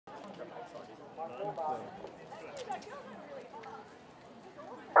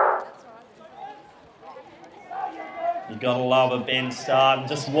You gotta love a bend start and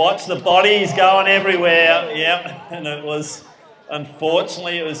just watch the bodies going everywhere. Yep, and it was,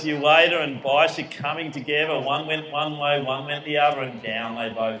 unfortunately, it was Ueda and Baisha coming together. One went one way, one went the other, and down they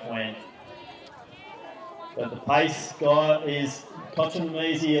both went. But the pace guy is,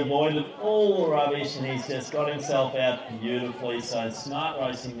 Kochanamisi avoided all the rubbish and he's just got himself out beautifully. So smart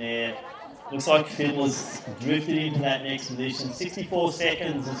racing there. Looks like Fiddler's drifted into that next position. 64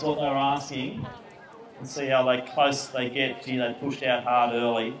 seconds is what they were asking. Let's see how close they get. Gee, they pushed out hard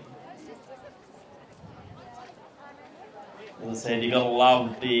early. As I said, you've got to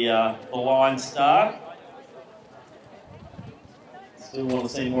love the line start. Still want to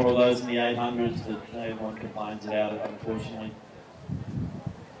see more of those in the 800s, but no one complains about it, unfortunately.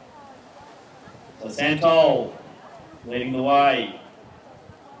 So Santol leading the way.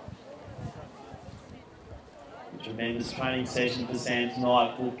 Tremendous training session for Sam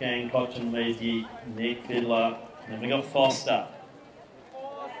tonight. Wolfgang, Kochanamisi, Nick Fiddler. Then we got Foster.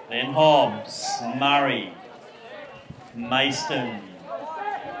 Then Hobbs, Murray, Mayston.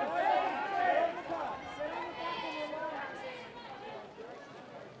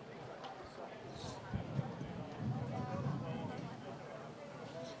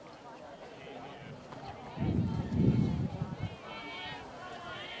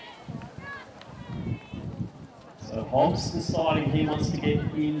 So Hobbs deciding he wants to get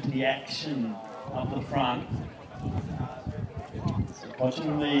into the action up the front. So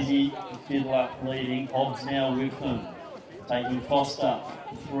Kochanamisi, Fiddler leading, Hobbs now with them. Taking Foster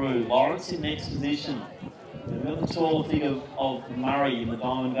through. Lawrence in next position. We've got the taller figure of Murray in the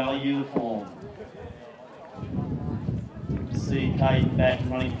Diamond Valley uniform. See Caden back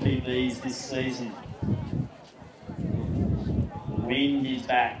and running PBs this season. The wind is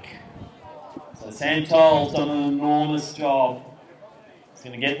back. So Santol's done an enormous job. He's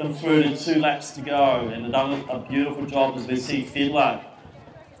going to get them through to 2 laps to go. And they've done a beautiful job as we see Fiddler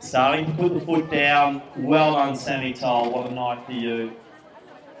starting to put the foot down. Well done, Sammy Toll. What a night for you.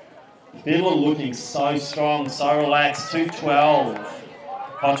 Fiddler looking so strong, so relaxed. 2:12.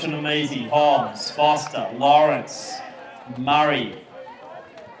 Kochanamisi, Hobbs, Foster, Lawrence, Murray,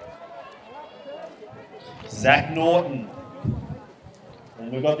 Zach Norton.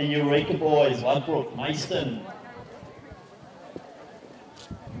 And we've got the Eureka boys, Ludbrook, Mayston.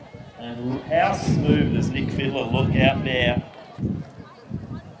 And how smooth does Nick Fiddler look out there?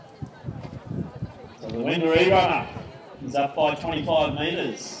 So the Windaree runner is up by 25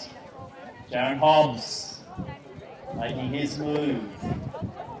 metres. Jaron Hobbs making his move.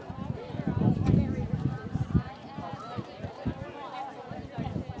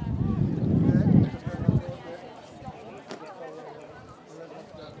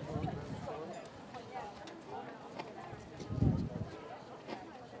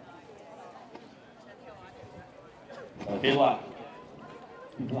 Fiddler,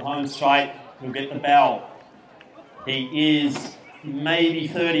 into the home straight, he'll get the bell. He is maybe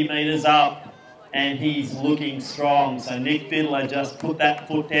 30 metres up and he's looking strong. So Nick Fiddler, just put that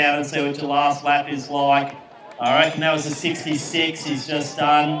foot down and see what your last lap is like. I reckon that was a 66 he's just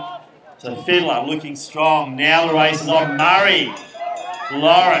done. So Fiddler looking strong. Now the race is on. Murray,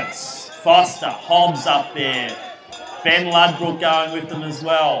 Lawrence, Foster, Hobbs up there. Ben Ludbrook going with them as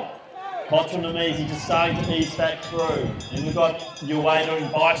well. Kochanamisi just starting to ease back through. And we've got Ueda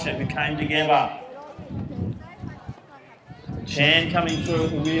and Baisha who came together. Chan coming through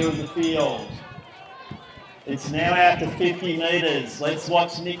at the rear of the field. It's now out to 50 metres. Let's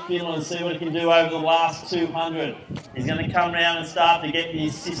watch Nick Fiddler and see what he can do over the last 200. He's going to come round and start to get the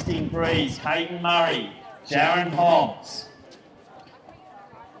assisting breeze. Hayden Murray, Jaron Hobbs.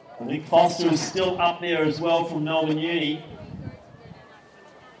 I think Foster is still up there as well from Melbourne Uni.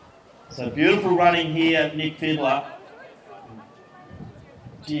 So beautiful running here, Nick Fiddler.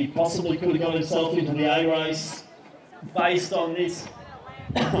 Gee, possibly could have got himself into the A race based on this.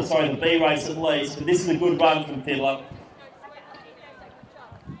 Sorry, the B race at least, but this is a good run from Fiddler.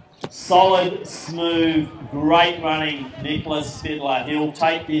 Solid, smooth, great running, Nicholas Fiddler. He'll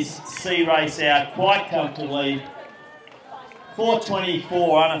take this C race out quite comfortably.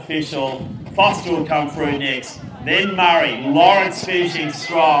 4:24 unofficial. Foster will come through next. Then Murray, Lawrence finishing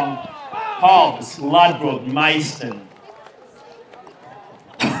strong. Hobbs, Ludbrook, Mayston.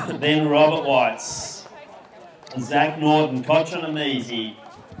 Then Robert Whites, Zach Norton, Kochanamisi,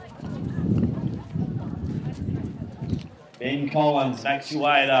 Ben Collins, Max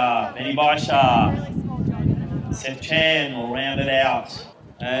Ueda, Benny Baisha, Seth Chan will round it out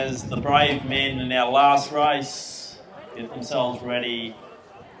as the brave men in our last race get themselves ready